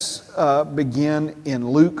begin in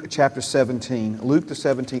Luke chapter 17. Luke, the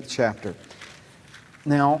 17th chapter.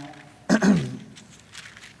 Now,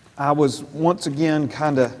 I was once again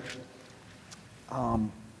kind of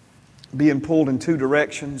being pulled in two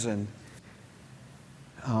directions, and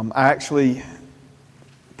I actually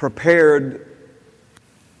prepared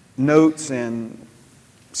notes and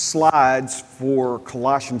slides for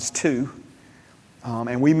Colossians 2.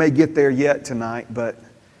 And we may get there yet tonight, but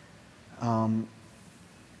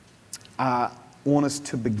I want us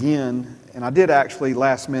to begin, and I did actually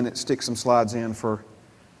last minute stick some slides in for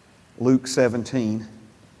Luke 17.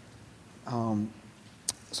 So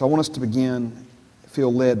I want us to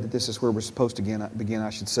feel led that this is where we're supposed to begin,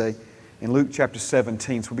 I should say, in Luke chapter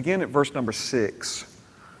 17. So we begin at verse number 6.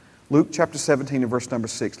 Luke chapter 17 and verse number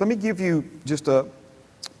 6. Let me give you just a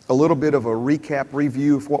little bit of a recap,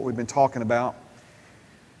 review of what we've been talking about,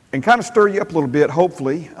 and kind of stir you up a little bit,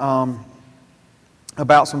 hopefully,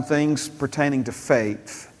 about some things pertaining to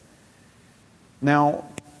faith. Now,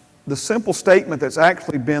 the simple statement that's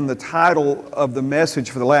actually been the title of the message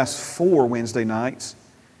for the last 4 Wednesday nights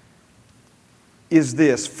is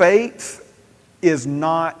this: faith is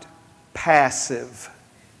not passive.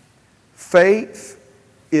 Faith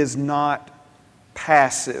is not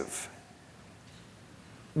passive.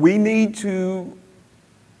 We need to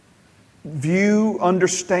view,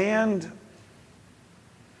 understand,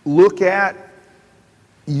 look at,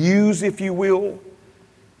 use, if you will,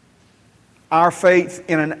 our faith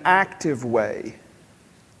in an active way,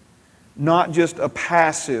 not just a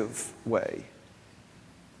passive way.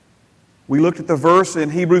 We looked at the verse in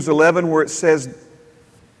Hebrews 11 where it says,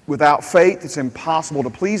 without faith it's impossible to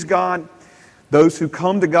please God. Those who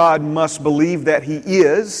come to God must believe that He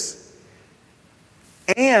is,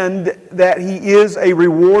 and that He is a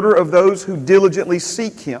rewarder of those who diligently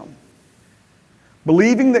seek Him.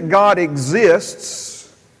 Believing that God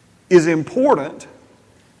exists is important,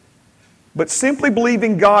 but simply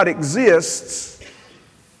believing God exists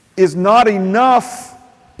is not enough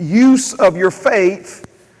use of your faith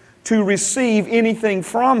to receive anything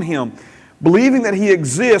from Him. Believing that He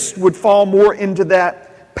exists would fall more into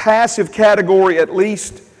that passive category, at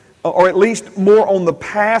least more on the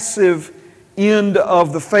passive end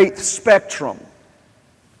of the faith spectrum.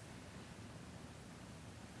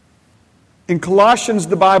 In Colossians,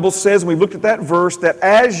 the Bible says, and we looked at that verse, that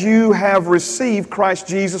as you have received Christ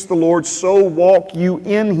Jesus the Lord, so walk you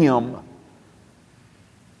in Him.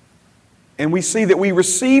 And we see that we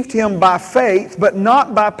received Him by faith, but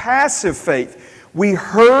not by passive faith. We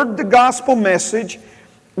heard the gospel message,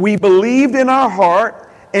 we believed in our heart,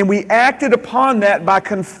 and we acted upon that by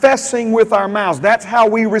confessing with our mouths. That's how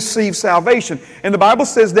we receive salvation. And the Bible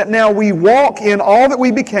says that now we walk in all that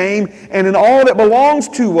we became and in all that belongs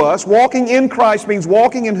to us. Walking in Christ means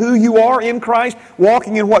walking in who you are in Christ,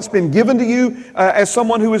 walking in what's been given to you as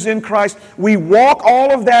someone who is in Christ. We walk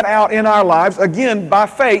all of that out in our lives, again, by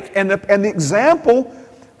faith. And the example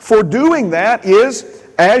for doing that is,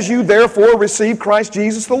 as you therefore receive Christ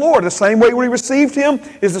Jesus the Lord. The same way we received Him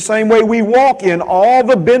is the same way we walk in all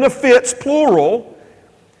the benefits, plural,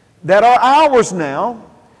 that are ours now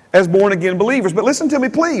as born-again believers. But listen to me,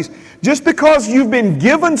 please. Just because you've been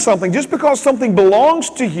given something, just because something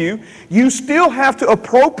belongs to you, you still have to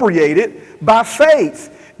appropriate it by faith.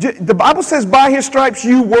 The Bible says, by His stripes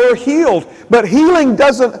you were healed. But healing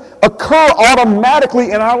doesn't occur automatically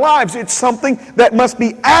in our lives. It's something that must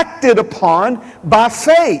be acted upon by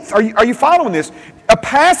faith. Are you following this? A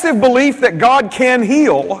passive belief that God can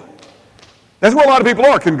heal. That's where a lot of people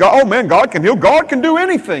are. God can heal. God can do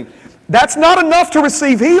anything. That's not enough to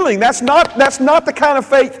receive healing. That's not the kind of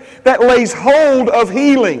faith that lays hold of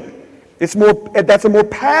healing. That's a more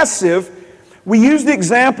passive. We use the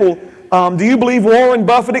example. Do you believe Warren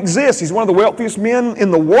Buffett exists? He's one of the wealthiest men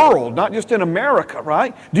in the world, not just in America,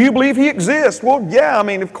 right? Do you believe he exists? Well, yeah,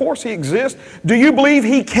 of course he exists. Do you believe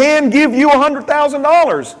he can give you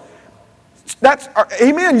 $100,000?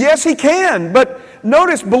 Amen, yes he can. But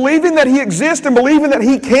notice, believing that he exists and believing that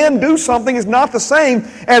he can do something is not the same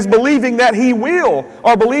as believing that he will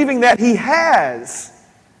or believing that he has.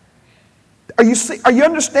 Are you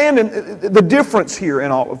understanding the difference here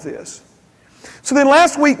in all of this? So then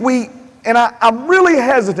last week I'm really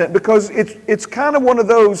hesitant because it's kind of one of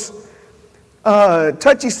those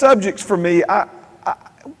touchy subjects for me.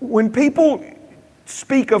 When people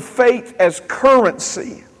speak of faith as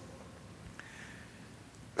currency,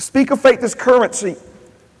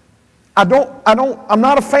 I'm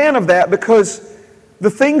not a fan of that because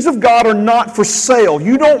the things of God are not for sale.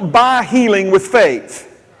 You don't buy healing with faith.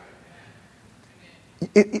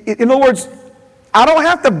 In other words, I don't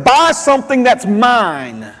have to buy something that's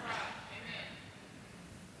mine.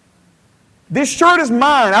 This shirt is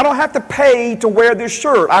mine. I don't have to pay to wear this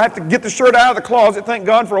shirt. I have to get the shirt out of the closet. Thank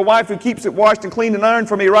God for a wife who keeps it washed and cleaned and ironed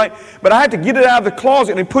for me, right? But I have to get it out of the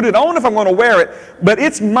closet and put it on if I'm going to wear it. But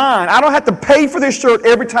it's mine. I don't have to pay for this shirt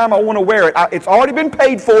every time I want to wear it. It's already been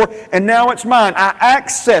paid for, and now it's mine. I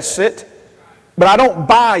access it, but I don't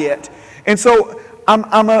buy it. And so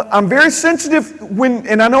I'm very sensitive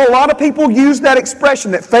and I know a lot of people use that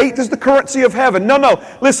expression that faith is the currency of heaven. No,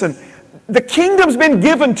 listen. The kingdom's been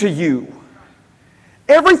given to you.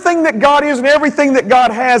 Everything that God is and everything that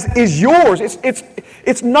God has is yours.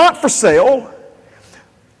 It's not for sale,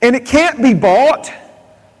 and it can't be bought,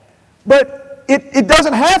 but it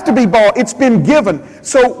doesn't have to be bought. It's been given.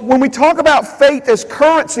 So when we talk about faith as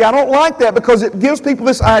currency, I don't like that because it gives people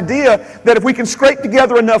this idea that if we can scrape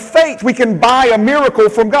together enough faith, we can buy a miracle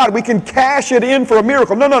from God. We can cash it in for a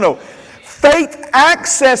miracle. No. Faith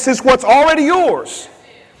accesses what's already yours.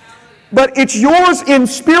 But it's yours in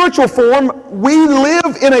spiritual form. We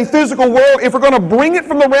live in a physical world. If we're going to bring it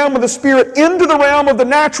from the realm of the spirit into the realm of the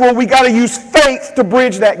natural, we got to use faith to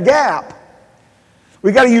bridge that gap.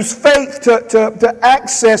 We got to use faith to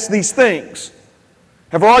access these things.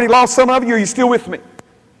 Have I already lost some of you, or are you still with me?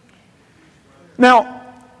 Now,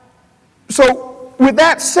 so with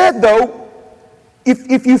that said though,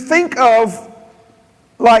 if you think of,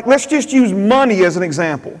 like, let's just use money as an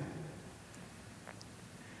example.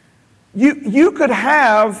 You could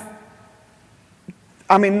have,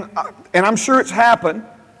 and I'm sure it's happened,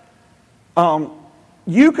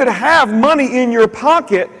 you could have money in your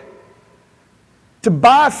pocket to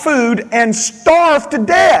buy food and starve to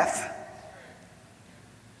death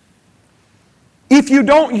if you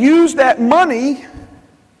don't use that money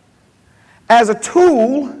as a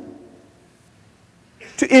tool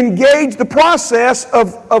to engage the process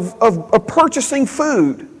of purchasing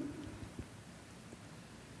food.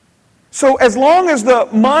 So as long as the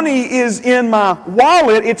money is in my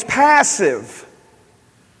wallet, it's passive.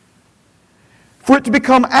 For it to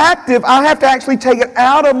become active, I have to actually take it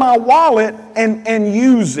out of my wallet and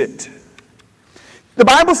use it. The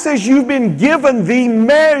Bible says you've been given the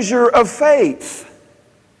measure of faith.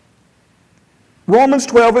 Romans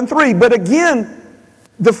 12:3. But again,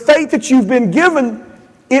 the faith that you've been given,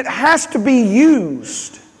 it has to be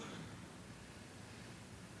used.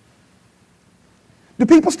 Do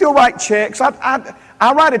people still write checks? I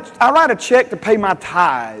write a check to pay my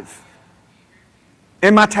tithe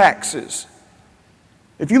and my taxes.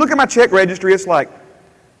 If you look at my check registry, it's like,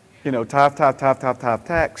 tithe,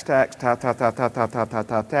 tax, tax.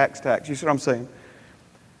 You see what I'm saying?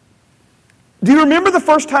 Do you remember the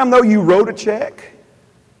first time, though, you wrote a check?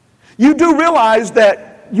 You do realize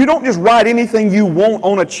that you don't just write anything you want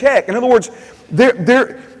on a check. In other words,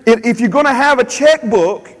 if you're going to have a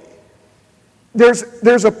checkbook,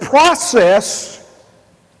 there's a process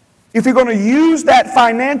if you're going to use that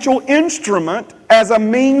financial instrument as a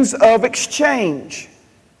means of exchange.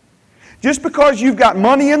 Just because you've got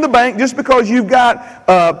money in the bank, just because you've got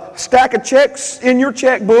a stack of checks in your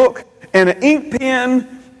checkbook and an ink pen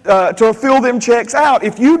to fill them checks out,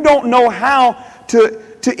 if you don't know how to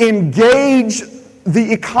engage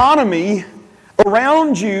the economy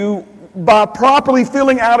around you by properly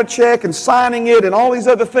filling out a check and signing it and all these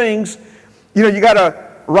other things, you got to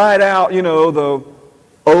write out, the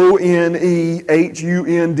ONEHUNDRED,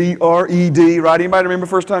 right? Anybody remember the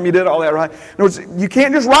first time you did all that, right? In other words, you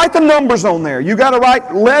can't just write the numbers on there. You got to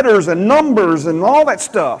write letters and numbers and all that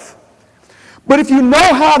stuff. But if you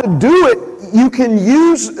know how to do it, you can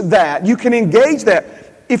use that. You can engage that.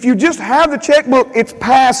 If you just have the checkbook, it's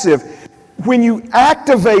passive. When you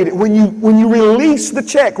activate it, when you release the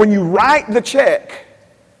check, when you write the check.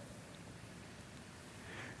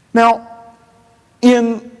 Now,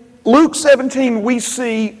 in Luke 17, we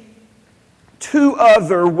see two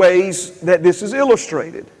other ways that this is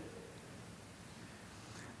illustrated.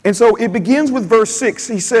 And so it begins with verse 6.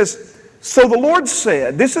 He says, so the Lord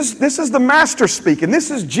said, this is the Master speaking,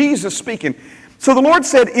 this is Jesus speaking. So the Lord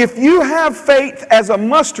said, if you have faith as a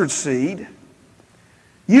mustard seed,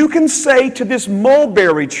 you can say to this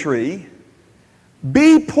mulberry tree,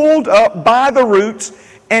 be pulled up by the roots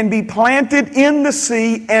and be planted in the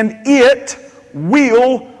sea, and it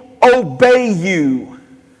will obey you.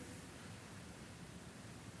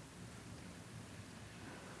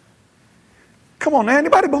 Come on, man,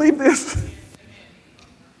 anybody believe this?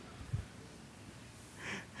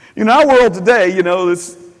 In our world today, you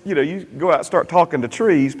go out and start talking to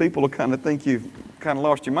trees, people will kind of think you've kind of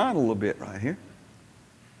lost your mind a little bit right here.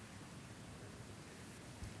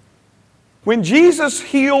 When Jesus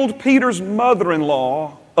healed Peter's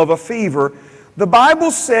mother-in-law of a fever, the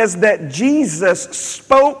Bible says that Jesus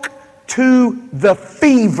spoke to the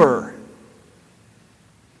fever.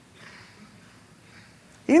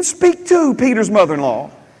 He didn't speak to Peter's mother-in-law.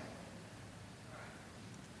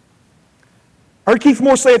 I heard Keith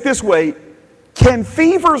Moore say it this way: can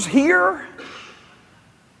fevers hear?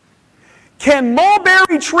 Can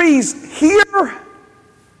mulberry trees hear?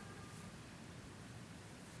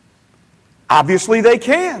 Obviously they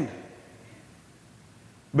can.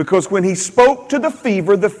 Because when he spoke to the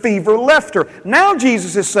fever left her. Now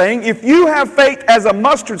Jesus is saying, if you have faith as a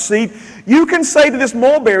mustard seed, you can say to this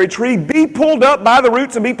mulberry tree, be pulled up by the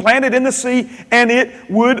roots and be planted in the sea, and it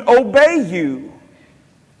would obey you.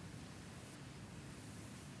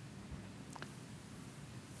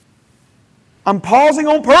 I'm pausing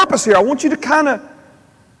on purpose here. I want you to kind of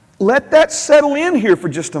let that settle in here for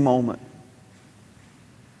just a moment.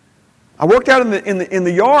 I worked out in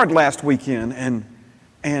the yard last weekend, and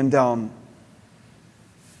a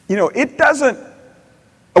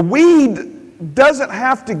weed doesn't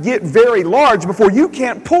have to get very large before you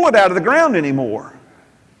can't pull it out of the ground anymore.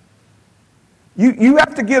 You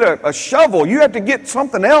have to get a shovel. You have to get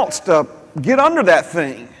something else to get under that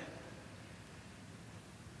thing.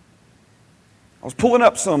 I was pulling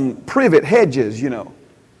up some privet hedges,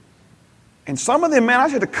 And some of them, man, I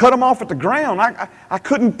had to cut them off at the ground. I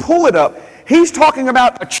couldn't pull it up. He's talking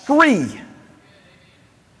about a tree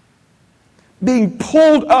being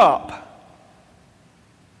pulled up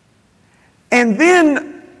and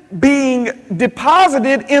then being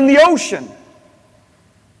deposited in the ocean.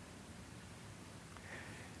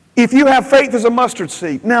 If you have faith as a mustard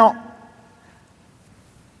seed. Now,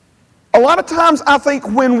 a lot of times I think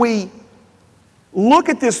when we look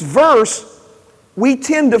at this verse, we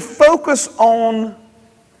tend to focus on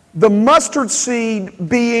the mustard seed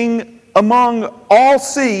being among all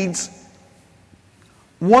seeds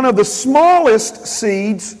one of the smallest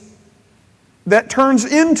seeds that turns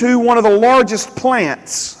into one of the largest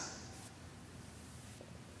plants.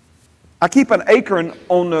 I keep an acorn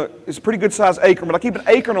it's a pretty good sized acorn, but I keep an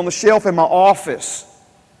acorn on the shelf in my office.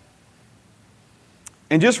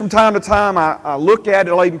 And just from time to time, I look at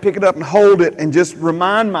it, I'll even pick it up and hold it and just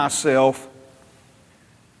remind myself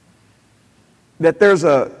that there's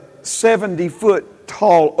a 70-foot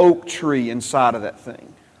tall oak tree inside of that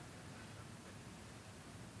thing.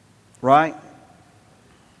 Right?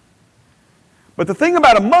 But the thing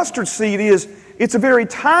about a mustard seed is it's a very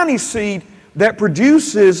tiny seed that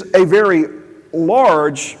produces a very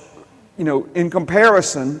large, in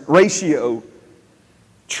comparison, ratio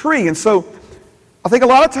tree. And so I think a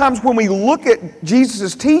lot of times when we look at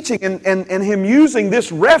Jesus' teaching and him using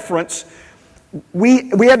this reference, we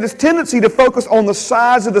have this tendency to focus on the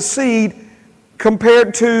size of the seed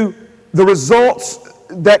compared to the results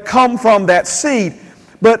that come from that seed.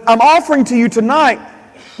 But I'm offering to you tonight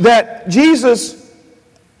that Jesus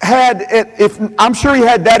had, I'm sure he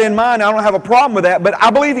had that in mind. I don't have a problem with that. But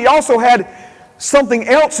I believe he also had something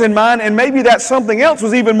else in mind, and maybe that something else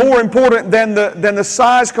was even more important than the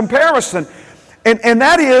size comparison. And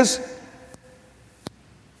that is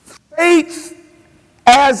faith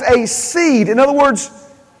as a seed. In other words,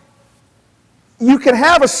 you can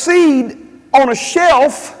have a seed on a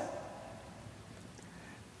shelf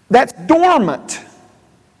that's dormant.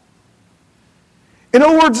 In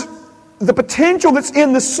other words, the potential that's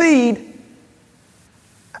in the seed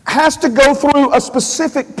has to go through a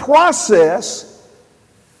specific process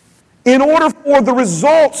in order for the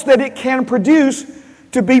results that it can produce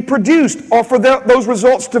to be produced, or for those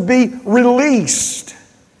results to be released.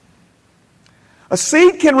 A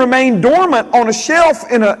seed can remain dormant on a shelf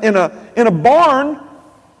in a barn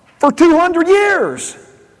for 200 years.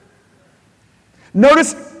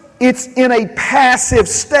 Notice it's in a passive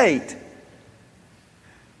state.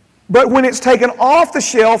 But when it's taken off the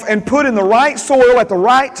shelf and put in the right soil at the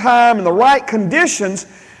right time and the right conditions,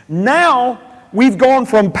 now we've gone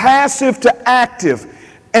from passive to active.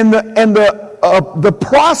 And the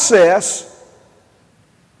process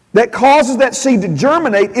that causes that seed to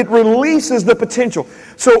germinate, it releases the potential.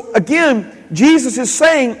 So again, Jesus is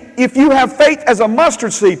saying, if you have faith as a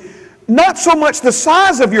mustard seed, not so much the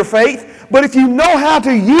size of your faith, but if you know how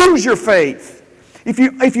to use your faith, if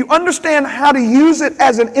you understand how to use it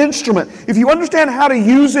as an instrument, if you understand how to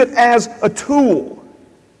use it as a tool,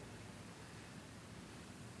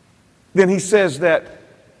 then he says that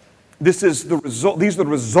these are the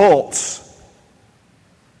results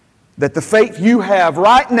that the faith you have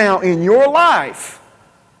right now in your life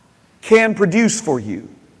can produce for you.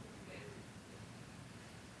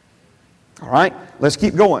 All right, let's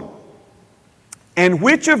keep going. And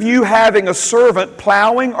which of you, having a servant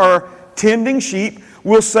plowing or tending sheep,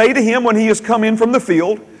 will say to him when he has come in from the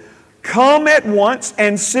field, "Come at once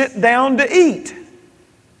and sit down to eat"?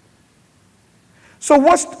 So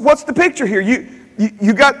what's the picture here?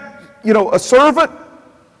 You got, a servant.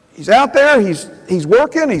 He's out there. He's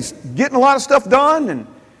working. He's getting a lot of stuff done,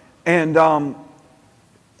 and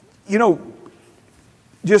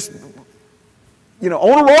just on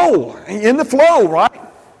a roll, in the flow, right?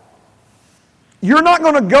 You're not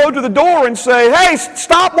going to go to the door and say, "Hey,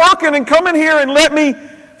 stop working and come in here and let me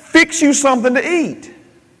fix you something to eat."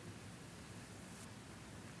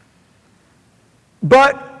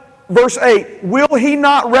 But, verse 8, will he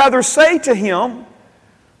not rather say to him,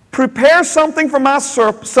 "Prepare something for my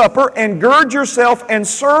supper, and gird yourself and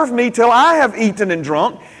serve me till I have eaten and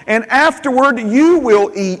drunk, and afterward you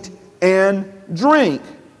will eat and drink"?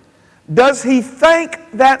 Does he thank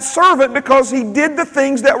that servant because he did the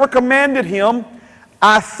things that were commanded him?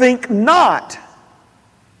 I think not.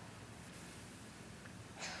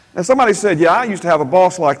 Now somebody said, "Yeah, I used to have a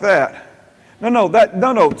boss like that."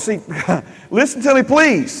 No. See, listen to me,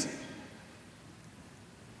 please.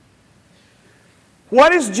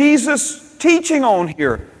 What is Jesus teaching on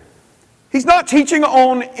here? He's not teaching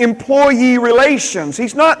on employee relations.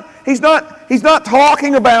 He's not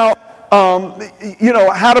talking about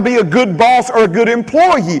how to be a good boss or a good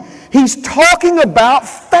employee. He's talking about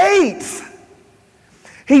faith.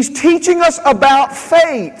 He's teaching us about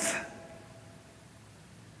faith.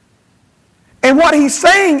 And what he's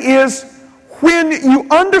saying is, when you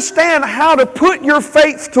understand how to put your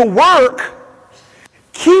faith to work,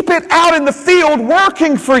 keep it out in the field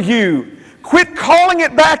working for you. Quit calling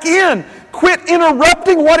it back in. Quit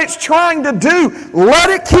interrupting what it's trying to do.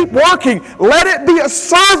 Let it keep working. Let it be a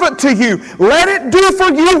servant to you. Let it do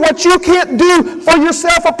for you what you can't do for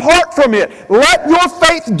yourself apart from it. Let your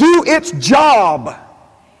faith do its job.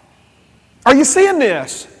 Are you seeing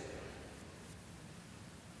this?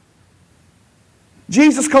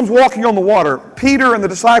 Jesus comes walking on the water. Peter and the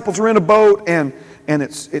disciples are in a boat, and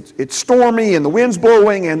it's stormy, and the wind's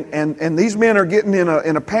blowing, and these men are getting in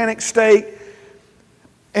a panic state.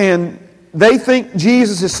 And they think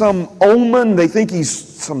Jesus is some omen. They think he's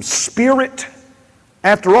some spirit.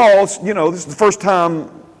 After all, this is the first time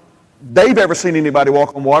they've ever seen anybody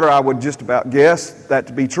walk on water. I would just about guess that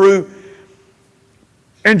to be true.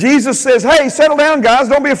 And Jesus says, "Hey, settle down, guys.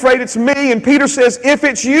 Don't be afraid. It's me." And Peter says, "If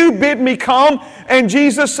it's you, bid me come." And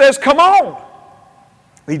Jesus says, "Come on."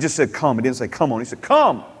 He just said, "Come." He didn't say, "Come on." He said,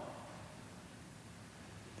 "Come."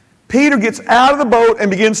 Peter gets out of the boat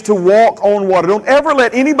and begins to walk on water. Don't ever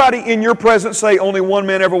let anybody in your presence say only one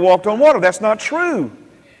man ever walked on water. That's not true.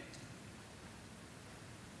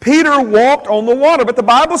 Peter walked on the water, but the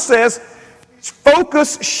Bible says his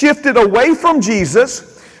focus shifted away from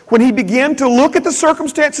Jesus when he began to look at the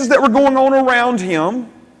circumstances that were going on around him.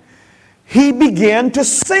 He began to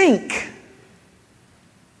sink.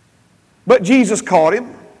 But Jesus caught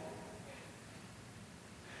him.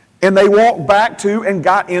 And they walked back to and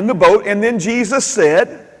got in the boat. And then Jesus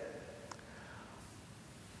said,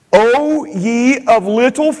 "O ye of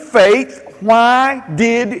little faith, why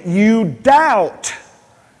did you doubt?"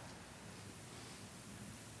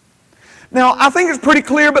 Now, I think it's pretty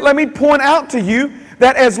clear, but let me point out to you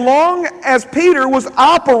that as long as Peter was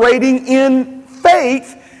operating in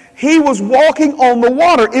faith, he was walking on the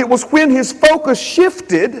water. It was when his focus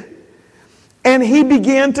shifted and he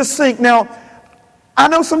began to sink. Now, I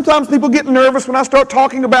know sometimes people get nervous when I start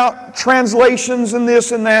talking about translations and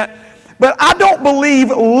this and that, but I don't believe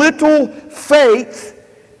little faith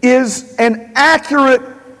is an accurate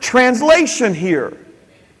translation here.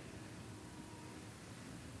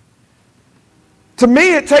 To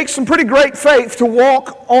me, it takes some pretty great faith to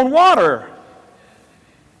walk on water.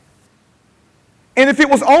 And if it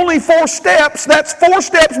was only 4 steps, that's 4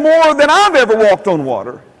 steps more than I've ever walked on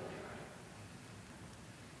water.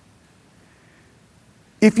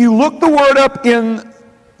 If you look the word up in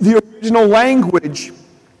the original language,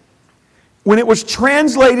 when it was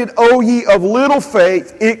translated, "O ye of little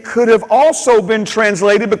faith," it could have also been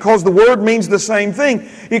translated, because the word means the same thing,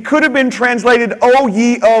 it could have been translated, "O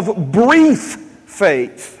ye of brief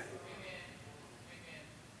faith."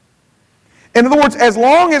 In other words, as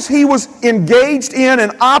long as he was engaged in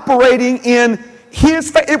and operating in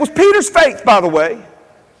his faith, it was Peter's faith, by the way,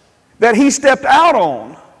 that he stepped out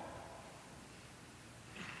on.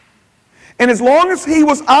 And as long as he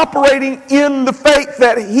was operating in the faith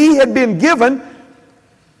that he had been given,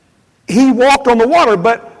 he walked on the water.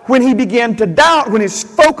 But when he began to doubt, when his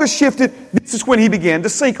focus shifted, this is when he began to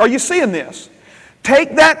sink. Are you seeing this?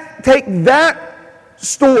 Take that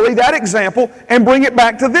story, that example, and bring it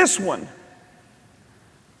back to this one.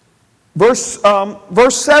 Verse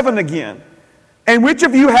 7 again. "And which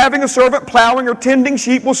of you, having a servant plowing or tending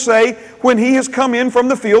sheep, will say, when he has come in from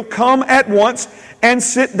the field, 'Come at once and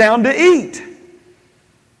sit down to eat'?"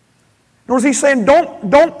 In other words, he's saying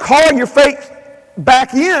don't call your faith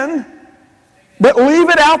back in, but leave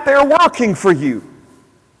it out there working for you.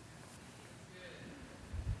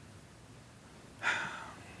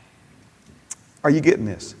 Are you getting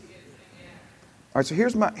this? All right, so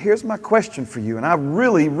here's my question for you, and I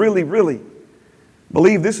really, really, really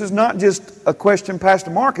believe this is not just a question Pastor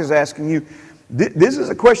Mark is asking you. This is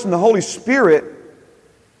a question the Holy Spirit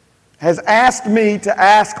has asked me to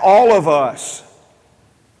ask all of us.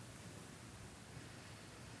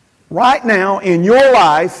 Right now in your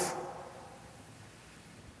life,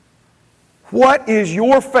 what is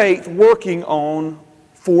your faith working on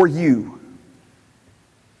for you?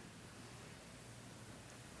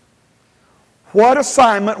 What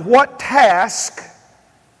assignment, what task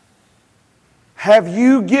have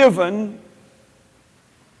you given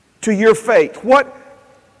to your faith? Where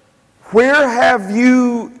have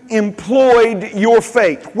you employed your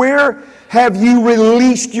faith? Where have you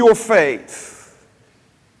released your faith?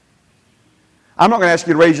 I'm not going to ask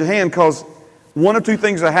you to raise your hand because one of two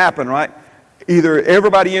things will happen, right? Either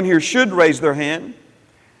everybody in here should raise their hand,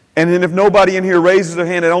 and then if nobody in here raises their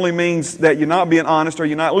hand, it only means that you're not being honest or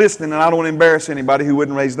you're not listening, and I don't want to embarrass anybody who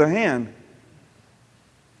wouldn't raise their hand.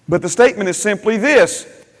 But the statement is simply this: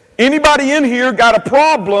 anybody in here got a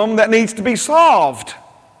problem that needs to be solved?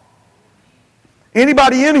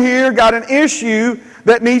 Anybody in here got an issue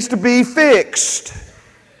that needs to be fixed?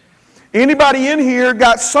 Anybody in here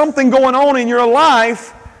got something going on in your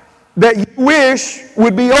life that you wish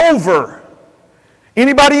would be over?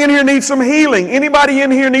 Anybody in here needs some healing? Anybody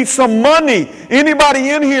in here needs some money? Anybody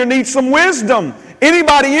in here needs some wisdom?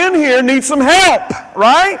 Anybody in here needs some help,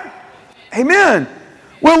 right? Amen.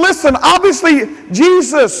 Well, listen, obviously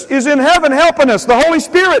Jesus is in heaven helping us. The Holy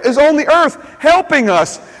Spirit is on the earth helping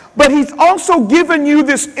us. But He's also given you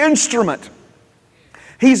this instrument.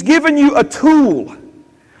 He's given you a tool.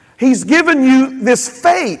 He's given you this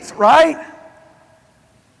faith, right?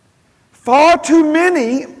 Far too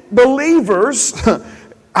many believers,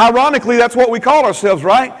 ironically that's what we call ourselves,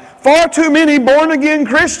 right? Far too many born-again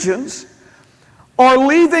Christians are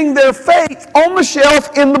leaving their faith on the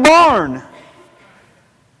shelf in the barn.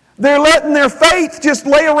 They're letting their faith just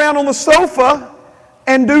lay around on the sofa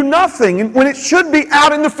and do nothing when it should be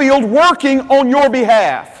out in the field working on your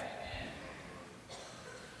behalf.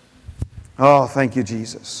 Oh, thank you,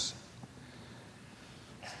 Jesus.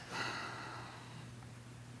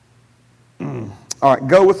 All right,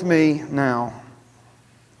 go with me now.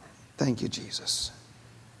 Thank you, Jesus.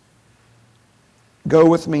 Go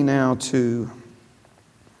with me now to...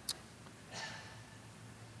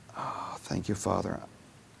 Oh, thank you, Father.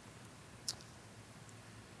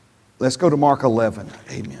 Let's go to Mark 11.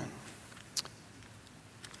 Amen.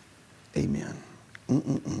 Amen.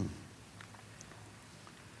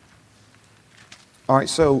 All right,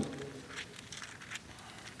 so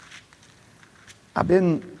I've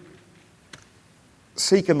been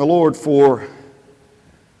seeking the Lord for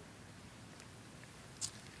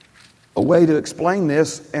a way to explain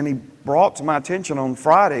this, and He brought to my attention on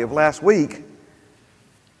Friday of last week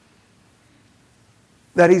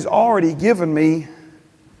that He's already given me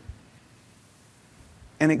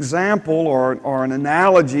an example or an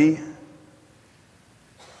analogy.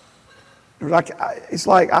 It's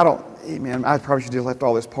like, I probably should have left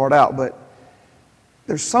all this part out, but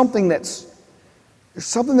there's something that's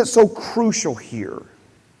so crucial here.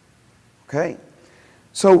 Okay?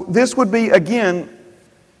 So this would be, again,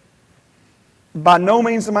 by no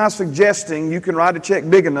means am I suggesting you can write a check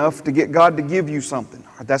big enough to get God to give you something.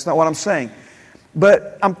 That's not what I'm saying.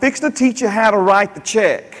 But I'm fixing to teach you how to write the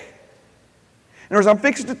check. In other words, I'm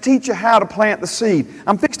fixing to teach you how to plant the seed.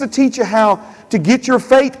 I'm fixing to teach you how to get your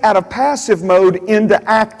faith out of passive mode into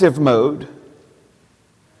active mode.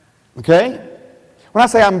 Okay? When I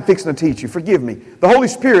say I'm fixing to teach you, forgive me. The Holy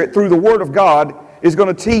Spirit, through the Word of God, is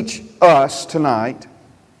going to teach us tonight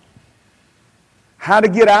how to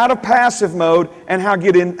get out of passive mode and how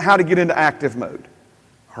to get into active mode.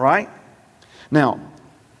 All right? Now,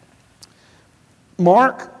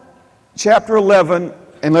 Mark chapter 11,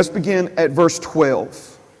 and let's begin at verse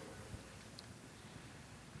 12.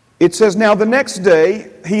 It says, "Now the next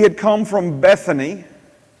day he had come out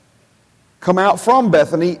from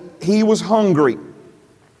Bethany, he was hungry.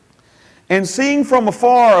 And seeing from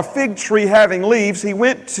afar a fig tree having leaves, he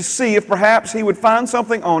went to see if perhaps he would find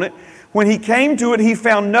something on it. When he came to it, he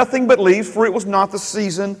found nothing but leaves, for it was not the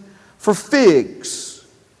season for figs."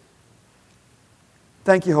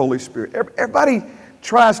 Thank you, Holy Spirit. Everybody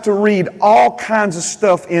tries to read all kinds of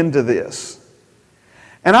stuff into this.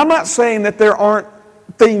 And I'm not saying that there aren't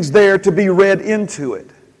things there to be read into it.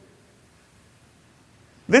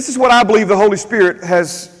 This is what I believe the Holy Spirit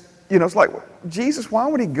has it's like, Jesus, why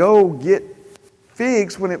would he go get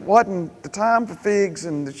figs when it wasn't the time for figs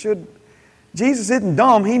and Jesus isn't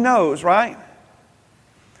dumb, he knows, right?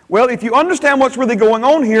 Well, if you understand what's really going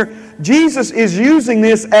on here, Jesus is using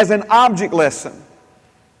this as an object lesson.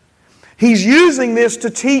 He's using this to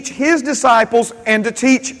teach his disciples and to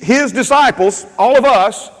teach his disciples, all of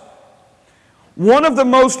us, one of the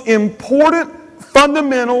most important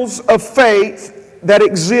fundamentals of faith that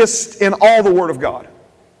exists in all the Word of God.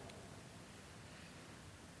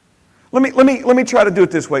 Let me try to do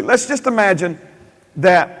it this way. Let's just imagine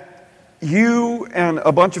that you and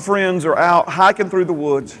a bunch of friends are out hiking through the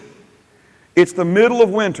woods. It's the middle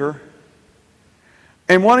of winter,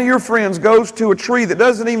 and one of your friends goes to a tree that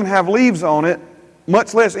doesn't even have leaves on it,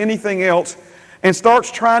 much less anything else, and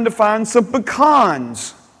starts trying to find some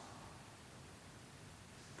pecans.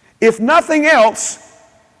 If nothing else,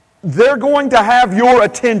 they're going to have your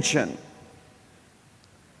attention.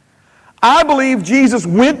 I believe Jesus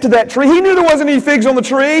went to that tree. He knew there wasn't any figs on the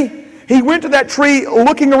tree. He went to that tree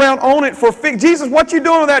looking around on it for figs. Jesus, what you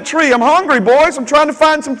doing with that tree? I'm hungry, boys. I'm trying to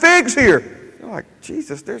find some figs here. You're like,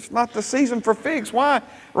 Jesus, there's not the season for figs. Why?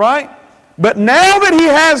 Right? But now that he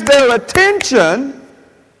has their attention,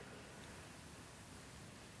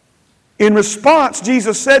 in response,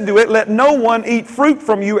 Jesus said to it, let no one eat fruit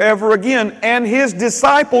from you ever again. And his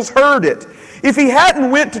disciples heard it. If he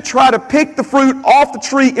hadn't went to try to pick the fruit off the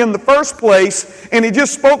tree in the first place, and he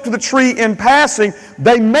just spoke to the tree in passing,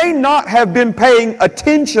 they may not have been paying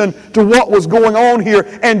attention to what was going on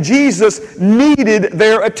here, and Jesus needed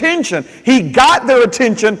their attention. He got their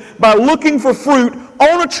attention by looking for fruit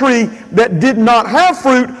on a tree that did not have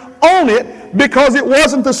fruit on it because it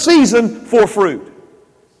wasn't the season for fruit.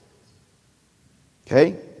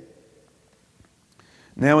 Okay?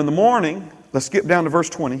 Now in the morning, let's skip down to verse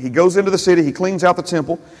 20. He goes into the city, he cleans out the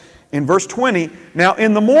temple. In verse 20, now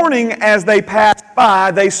in the morning as they passed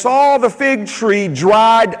by, they saw the fig tree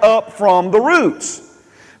dried up from the roots.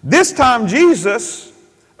 This time Jesus,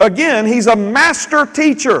 again, he's a master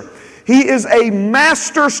teacher. He is a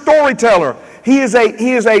master storyteller. He is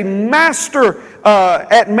a master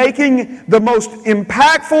at making the most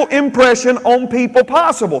impactful impression on people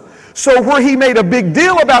possible. So where he made a big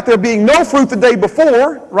deal about there being no fruit the day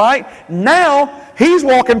before, right? Now he's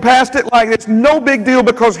walking past it like it's no big deal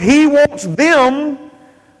because he wants them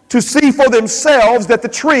to see for themselves that the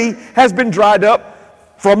tree has been dried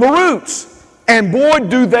up from the roots. And boy,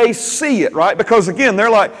 do they see it, right? Because again, they're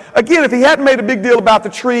like, again, if he hadn't made a big deal about the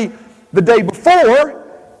tree the day before,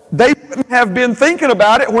 they wouldn't have been thinking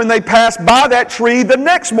about it when they passed by that tree the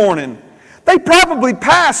next morning. They probably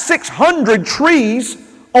passed 600 trees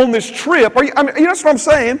on this trip. You know what I'm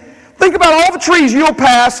saying? Think about all the trees you'll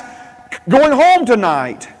pass going home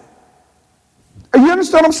tonight. You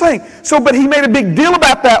understand what I'm saying? So, but he made a big deal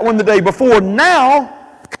about that one the day before.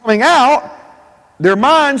 Now, coming out, their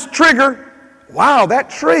minds trigger, wow, that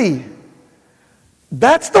tree,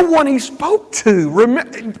 that's the one he spoke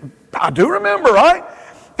to. I do remember, right?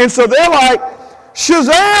 And so they're like,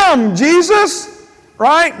 Shazam, Jesus,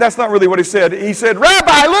 right? That's not really what he said. He said,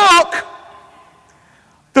 Rabbi, look,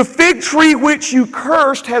 the fig tree which you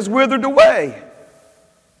cursed has withered away.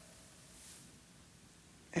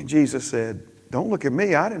 And Jesus said, don't look at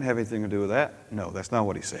me. I didn't have anything to do with that. No, that's not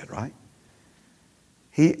what he said, right?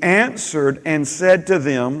 He answered and said to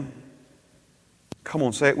them, come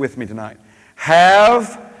on, say it with me tonight.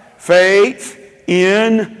 Have faith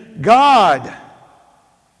in God.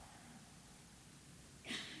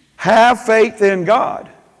 Have faith in God.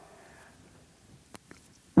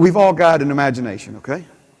 We've all got an imagination, okay?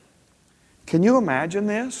 Can you imagine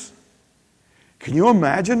this? Can you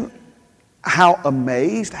imagine how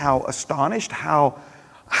amazed, how astonished,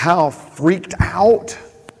 how freaked out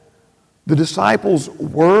the disciples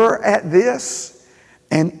were at this?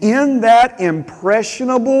 And in that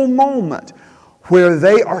impressionable moment where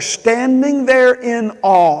they are standing there in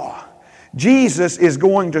awe, Jesus is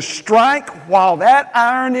going to strike while that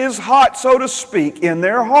iron is hot, so to speak, in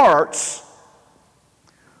their hearts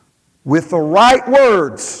with the right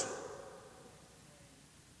words.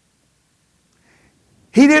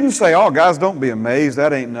 He didn't say, oh, guys, don't be amazed.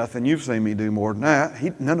 That ain't nothing. You've seen me do more than that.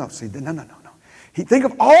 No. Think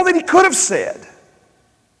of all that he could have said.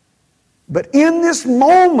 But in this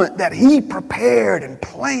moment that he prepared and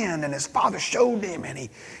planned and his Father showed him and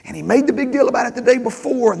he made the big deal about it the day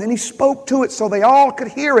before and then he spoke to it so they all could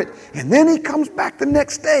hear it and then he comes back the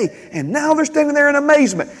next day and now they're standing there in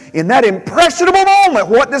amazement. In that impressionable moment,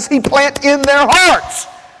 what does he plant in their hearts?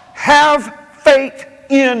 Have faith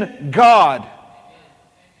in God.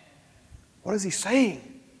 What is he saying?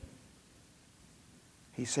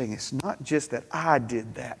 He's saying it's not just that I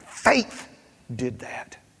did that. Faith did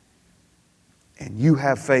that. And you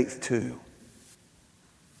have faith too.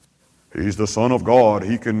 He's the Son of God.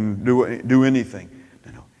 He can do anything.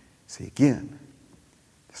 No. See, again,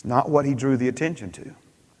 it's not what he drew the attention to.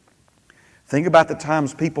 Think about the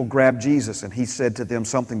times people grabbed Jesus and he said to them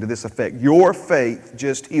something to this effect: your faith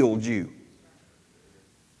just healed you.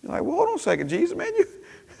 You're like, well, hold on a second, Jesus, man,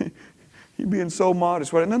 you're being so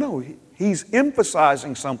modest. No, he's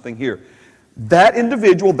emphasizing something here. That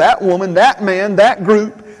individual, that woman, that man, that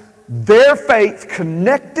group, their faith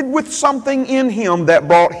connected with something in him that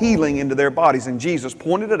brought healing into their bodies. And Jesus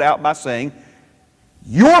pointed it out by saying,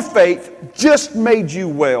 your faith just made you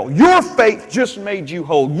well. Your faith just made you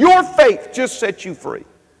whole. Your faith just set you free.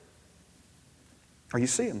 Are you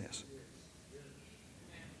seeing this?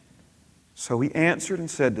 So he answered and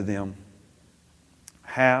said to them,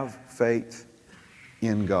 have faith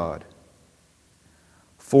in God.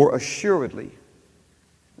 For assuredly,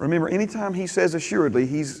 remember, anytime he says assuredly,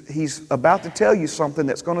 he's about to tell you something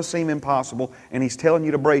that's going to seem impossible, and he's telling you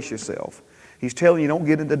to brace yourself. He's telling you don't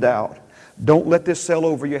get into doubt. Don't let this sail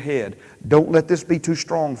over your head. Don't let this be too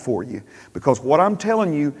strong for you. Because what I'm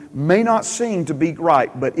telling you may not seem to be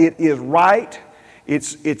right, but it is right.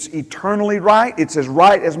 It's eternally right. It's as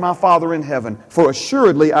right as my Father in heaven. For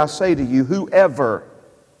assuredly I say to you, whoever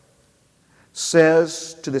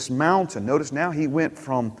says to this mountain, notice now he went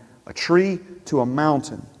from a tree to a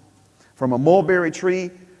mountain. From a mulberry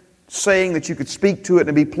tree, saying that you could speak to it and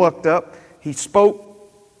it'd be plucked up, he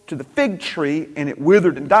spoke to the fig tree and it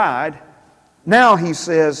withered and died. Now he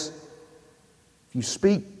says, if you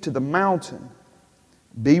speak to the mountain,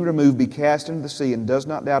 be removed, be cast into the sea, and does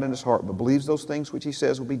not doubt in his heart, but believes those things which he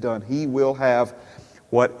says will be done, he will have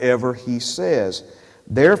whatever he says.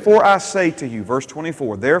 Therefore I say to you, verse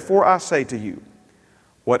 24, therefore I say to you,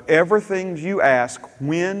 whatever things you ask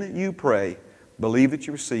when you pray, believe that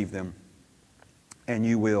you receive them, and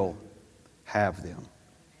you will have them.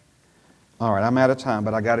 All right, I'm out of time,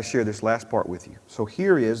 but I got to share this last part with you. So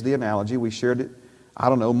here is the analogy. We shared it, I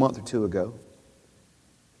don't know, a month or two ago.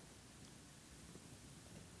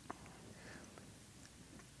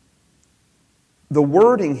 The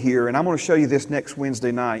wording here, and I'm going to show you this next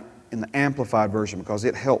Wednesday night in the Amplified version because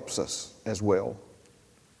it helps us as well.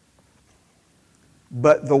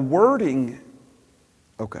 But the wording,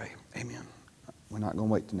 okay, amen. We're not going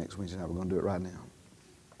to wait till next Wednesday night. We're going to do it right now.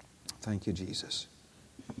 Thank you, Jesus.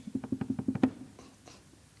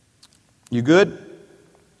 You good?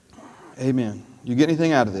 Amen. You get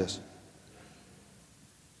anything out of this?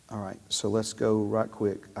 All right, so let's go right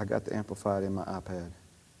quick. I got the Amplified in my iPad.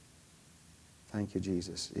 Thank you,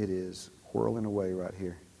 Jesus. It is whirling away right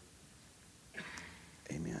here.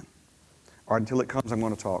 Amen. All right, until it comes, I'm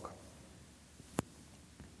going to talk.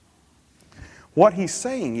 What he's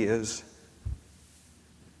saying is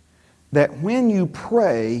that when you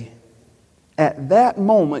pray, at that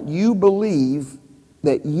moment you believe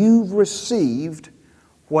that you've received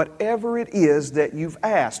whatever it is that you've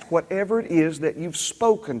asked, whatever it is that you've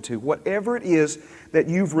spoken to, whatever it is that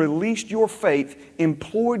you've released your faith,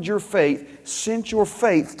 employed your faith, sent your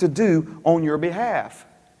faith to do on your behalf.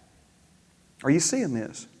 Are you seeing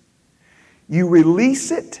this? You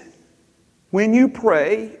release it when you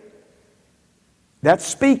pray. That's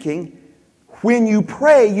speaking. When you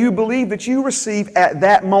pray, you believe that you receive at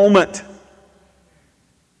that moment.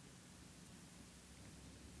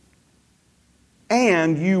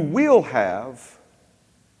 And you will have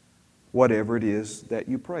whatever it is that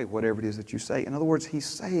you pray, whatever it is that you say. In other words, he's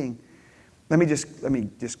saying, let me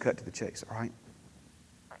just cut to the chase, all right?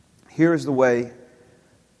 Here is the way,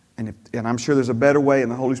 and I'm sure there's a better way,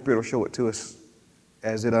 and the Holy Spirit will show it to us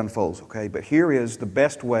as it unfolds, okay? But here is the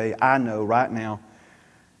best way I know right now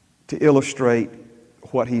to illustrate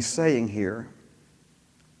what he's saying here.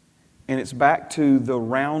 And it's back to the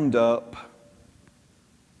Roundup,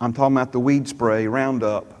 I'm talking about the weed spray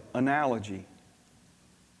Roundup analogy.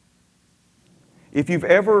 If you've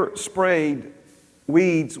ever sprayed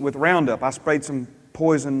weeds with Roundup, I sprayed some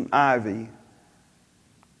poison ivy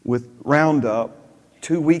with Roundup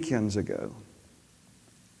 2 weekends ago.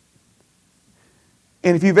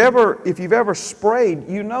 And if you've ever sprayed,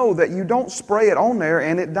 you know that you don't spray it on there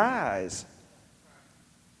and it dies.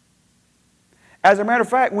 As a matter of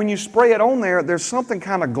fact, when you spray it on there, there's something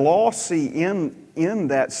kind of glossy in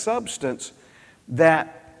that substance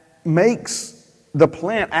that makes the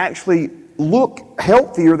plant actually look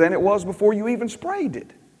healthier than it was before you even sprayed it.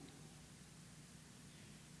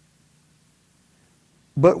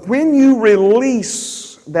 But when you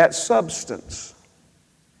release that substance,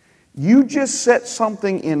 you just set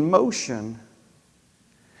something in motion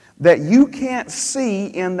that you can't see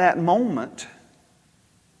in that moment,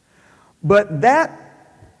 but that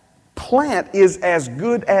plant is as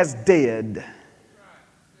good as dead.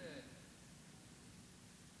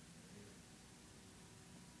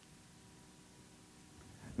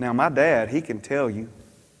 Now, my dad, he can tell you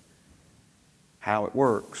how it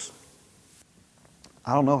works.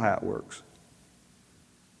 I don't know how it works.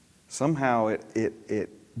 Somehow it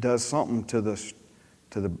does something to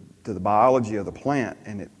the biology of the plant,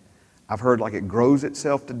 and I've heard like it grows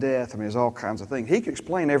itself to death. I mean, there's all kinds of things. He can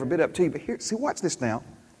explain every bit up to you, but here, see, watch this now.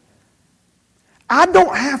 I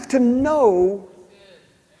don't have to know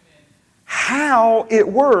how it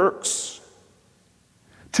works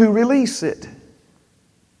to release it.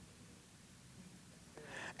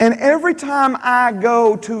 And every time I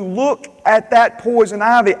go to look at that poison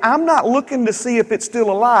ivy, I'm not looking to see if it's still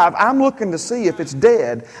alive. I'm looking to see if it's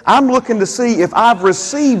dead. I'm looking to see if I've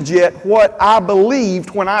received yet what I believed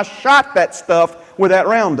when I shot that stuff with that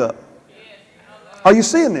Roundup. Are you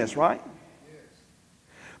seeing this, right?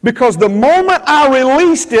 Because the moment I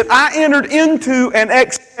released it, I entered into an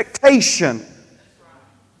expectation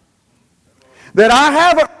that I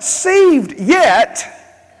haven't received yet,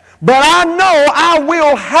 but I know I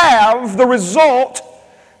will have the result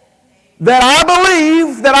that I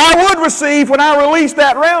believe that I would receive when I released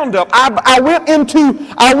that Roundup. I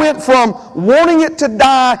went from wanting it to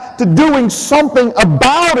die to doing something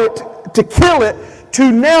about it to kill it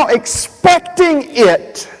to now expecting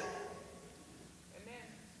it.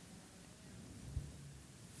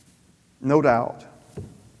 No doubt.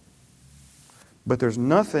 But there's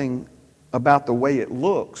nothing about the way it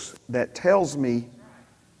looks that tells me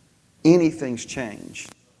anything's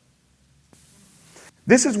changed.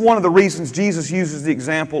 This is one of the reasons Jesus uses the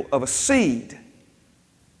example of a seed.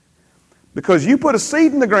 Because you put a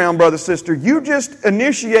seed in the ground, brother, sister, you just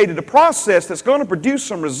initiated a process that's going to produce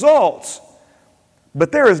some results,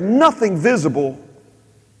 but there is nothing visible.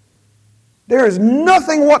 There is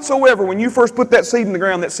nothing whatsoever when you first put that seed in the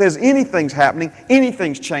ground that says anything's happening,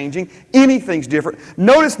 anything's changing, anything's different.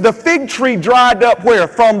 Notice the fig tree dried up where?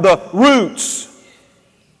 From the roots.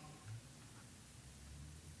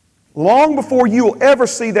 Long before you'll ever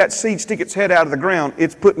see that seed stick its head out of the ground,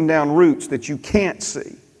 it's putting down roots that you can't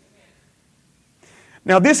see.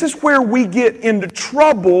 Now, this is where we get into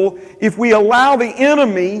trouble if we allow the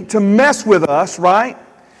enemy to mess with us, right?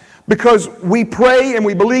 Because we pray and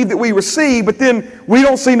we believe that we receive, but then we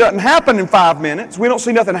don't see nothing happen in 5 minutes. We don't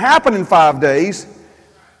see nothing happen in 5 days.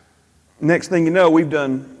 Next thing you know, we've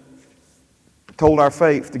told our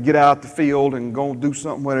faith to get out the field and go do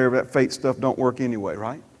something, whatever. That faith stuff don't work anyway,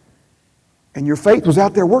 right? And your faith was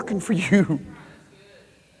out there working for you.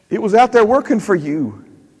 It was out there working for you.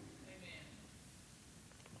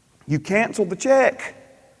 You canceled the check.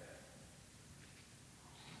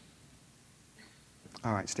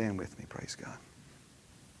 All right, stand with me, praise God.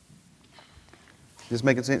 Is this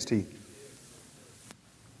making sense to you?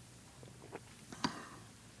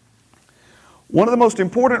 One of the most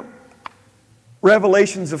important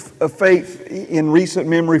revelations of faith in recent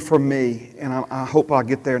memory for me, and I hope I'll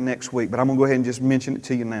get there next week, but I'm going to go ahead and just mention it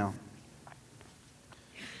to you now.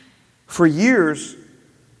 For years,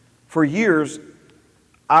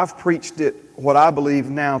 I've preached it, what I believe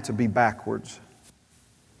now to be backwards.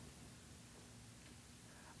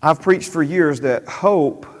 I've preached for years that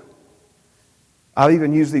hope, I've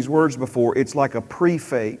even used these words before, it's like a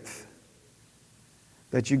pre-faith.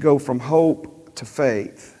 That you go from hope to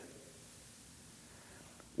faith.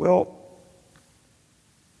 Well,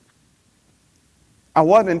 I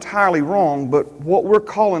wasn't entirely wrong, but what we're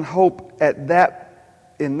calling hope in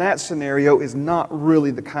that scenario is not really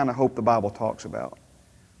the kind of hope the Bible talks about.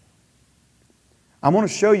 I'm going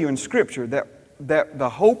to show you in Scripture that the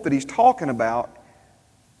hope that he's talking about,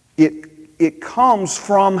 it comes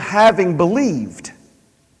from having believed.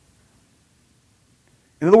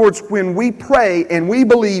 In other words, when we pray and we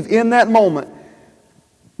believe in that moment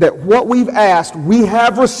that what we've asked, we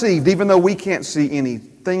have received, even though we can't see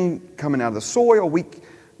anything coming out of the soil,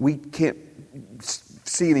 we can't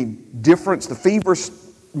see any difference. The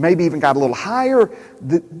fever's maybe even got a little higher,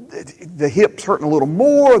 the hips hurting a little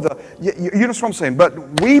more. You know what I'm saying?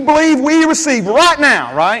 But we believe we receive right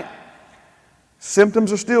now, right?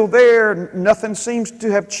 Symptoms are still there. Nothing seems to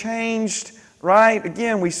have changed, right?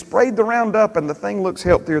 Again, we sprayed the Roundup and the thing looks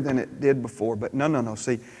healthier than it did before. But no.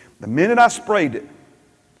 See, the minute I sprayed it,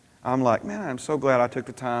 I'm like, man, I'm so glad I took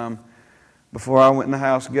the time before I went in the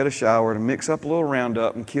house to get a shower to mix up a little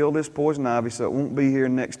Roundup and kill this poison ivy so it won't be here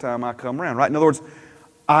next time I come around, right? In other words,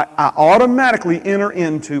 I automatically enter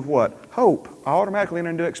into what? Hope. I automatically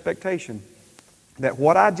enter into expectation that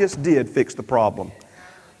what I just did fixed the problem.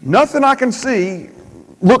 Nothing I can see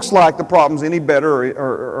looks like the problem's any better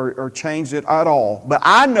or changed it at all. But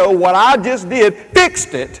I know what I just did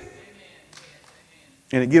fixed it.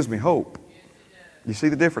 And it gives me hope. You see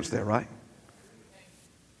the difference there, right?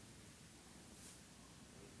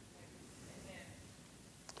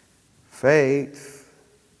 Faith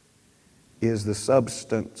is the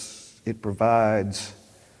substance. It provides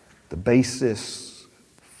the basis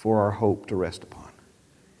for our hope to rest upon.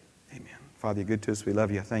 Amen. Father, you're good to us. We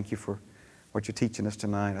love you. I thank you for what you're teaching us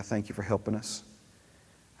tonight. I thank you for helping us.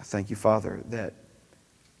 I thank you, Father, that,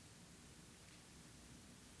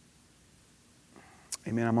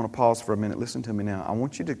 amen, I'm going to pause for a minute. Listen to me now. I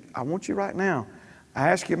want you right now. I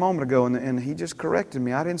asked you a moment ago, and he just corrected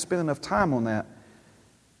me. I didn't spend enough time on that.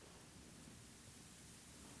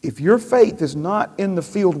 If your faith is not in the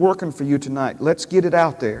field working for you tonight, let's get it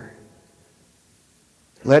out there.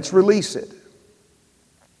 Let's release it.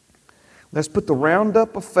 Let's put the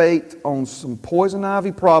roundup of faith on some poison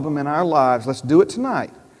ivy problem in our lives. Let's do it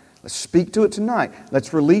tonight. Let's speak to it tonight.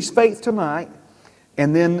 Let's release faith tonight.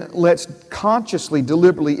 And then let's consciously,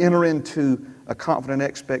 deliberately enter into a confident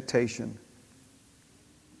expectation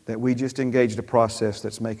that we just engaged a process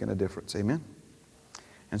that's making a difference. Amen?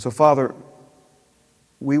 And so, Father,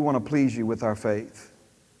 we want to please you with our faith.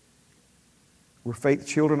 We're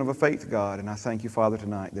children of a faith God, and I thank you, Father,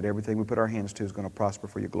 tonight that everything we put our hands to is going to prosper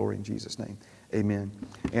for your glory in Jesus' name. Amen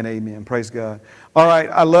and amen. Praise God. All right,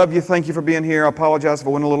 I love you. Thank you for being here. I apologize if I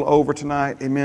went a little over tonight. Amen.